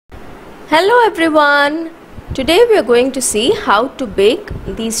Hello everyone! Today we are going to see how to bake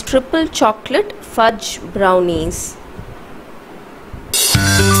these triple chocolate fudge brownies.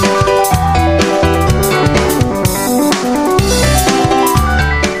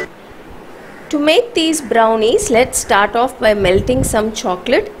 To make these brownies, let's start off by melting some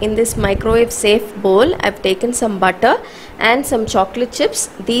chocolate. In this microwave safe bowl, I've taken some butter and some chocolate chips.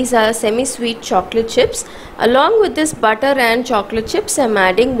 These are semi-sweet chocolate chips. Along with this butter and chocolate chips, I'm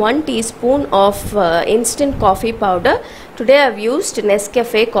adding 1 teaspoon of instant coffee powder. Today I've used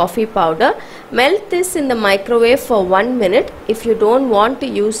Nescafe coffee powder. Melt this in the microwave for 1 minute. If you don't want to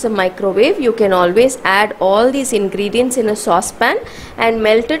use the microwave, you can always add all these ingredients in a saucepan and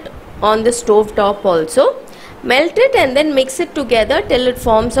melt it on the stove top also. Melt it and then mix it together till it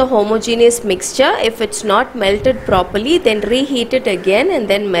forms a homogeneous mixture. If it's not melted properly, then reheat it again and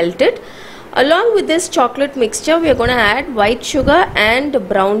then melt it. Along with this chocolate mixture, we are going to add white sugar and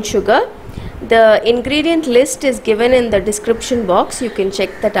brown sugar. The ingredient list is given in the description box. You can check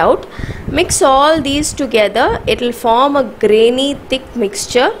that out. Mix all these together. It will form a grainy thick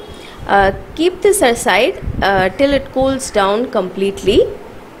mixture. Keep this aside till it cools down completely.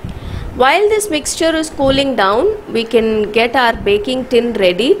 While this mixture is cooling down, we can get our baking tin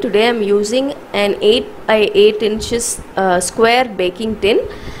ready. Today I am using an 8 by 8 inches square baking tin.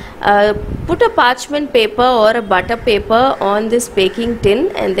 Put a parchment paper or a butter paper on this baking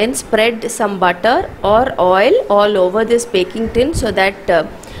tin and then spread some butter or oil all over this baking tin so that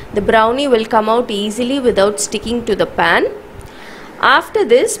the brownie will come out easily without sticking to the pan. After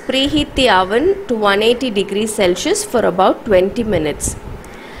this, preheat the oven to 180 degrees Celsius for about 20 minutes.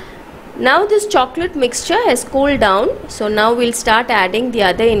 Now this chocolate mixture has cooled down, so now we'll start adding the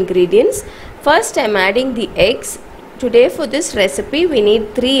other ingredients. First I'm adding the eggs. Today for this recipe we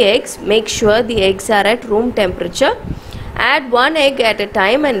need 3 eggs. Make sure the eggs are at room temperature. Add 1 egg at a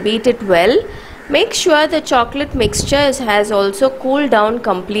time and beat it well. Make sure the chocolate mixture has also cooled down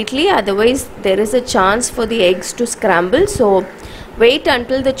completely, otherwise there is a chance for the eggs to scramble. So wait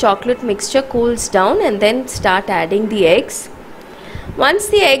until the chocolate mixture cools down and then start adding the eggs. Once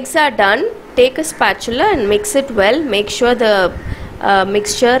the eggs are done, take a spatula and mix it well. Make sure the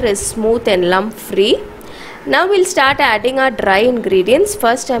mixture is smooth and lump free. Now we'll start adding our dry ingredients.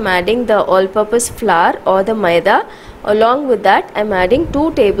 First I'm adding the all-purpose flour or the maida. Along with that I'm adding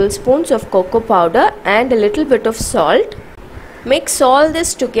 2 tablespoons of cocoa powder and a little bit of salt. Mix all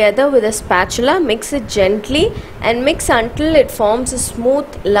this together with a spatula. Mix it gently and mix until it forms a smooth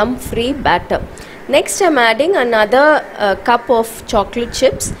lump-free batter. Next I'm adding another cup of chocolate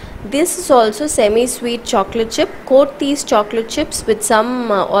chips. This is also semi-sweet chocolate chip. Coat these chocolate chips with some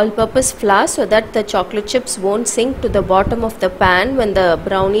all-purpose flour so that the chocolate chips won't sink to the bottom of the pan when the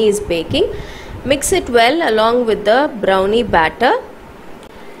brownie is baking. Mix it well along with the brownie batter.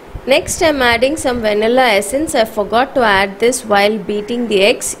 Next I'm adding some vanilla essence. I forgot to add this while beating the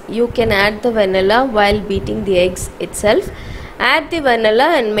eggs. You can add the vanilla while beating the eggs itself. Add the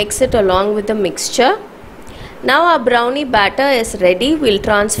vanilla and mix it along with the mixture. Now our brownie batter is ready. We'll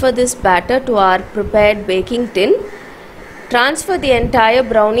transfer this batter to our prepared baking tin. Transfer the entire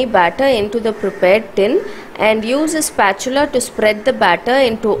brownie batter into the prepared tin and use a spatula to spread the batter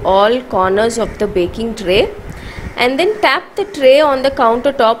into all corners of the baking tray. And then tap the tray on the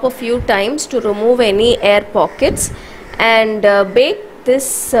countertop a few times to remove any air pockets and bake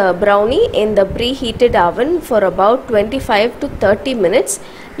this brownie in the preheated oven for about 25 to 30 minutes.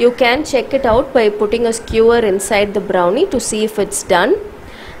 You can check it out by putting a skewer inside the brownie to see if it's done.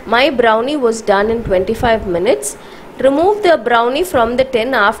 My brownie was done in 25 minutes. Remove the brownie from the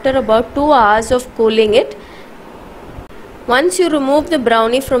tin after about 2 hours of cooling it. Once you remove the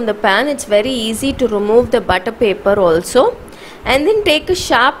brownie from the pan, it's very easy to remove the butter paper also. And then take a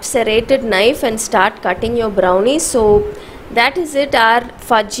sharp serrated knife and start cutting your brownie. So that is it, our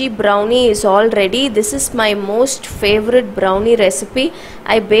fudgy brownie is all ready. This is my most favorite brownie recipe.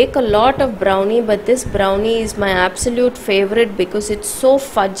 I bake a lot of brownie, but this brownie is my absolute favorite because it's so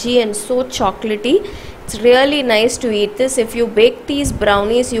fudgy and so chocolatey. It's really nice to eat this. If you bake these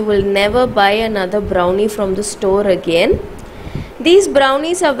brownies, you will never buy another brownie from the store again. These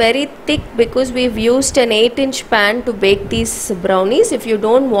brownies are very thick because we've used an 8-inch pan to bake these brownies. If you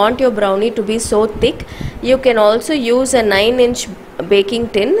don't want your brownie to be so thick, you can also use a 9-inch baking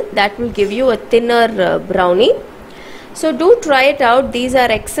tin. That will give you a thinner brownie. So do try it out. These are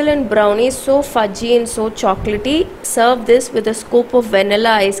excellent brownies, so fudgy and so chocolatey. Serve this with a scoop of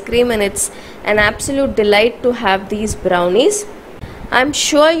vanilla ice cream and it's an absolute delight to have these brownies. I'm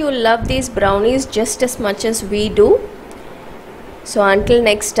sure you'll love these brownies just as much as we do. So until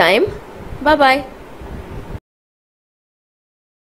next time, bye bye.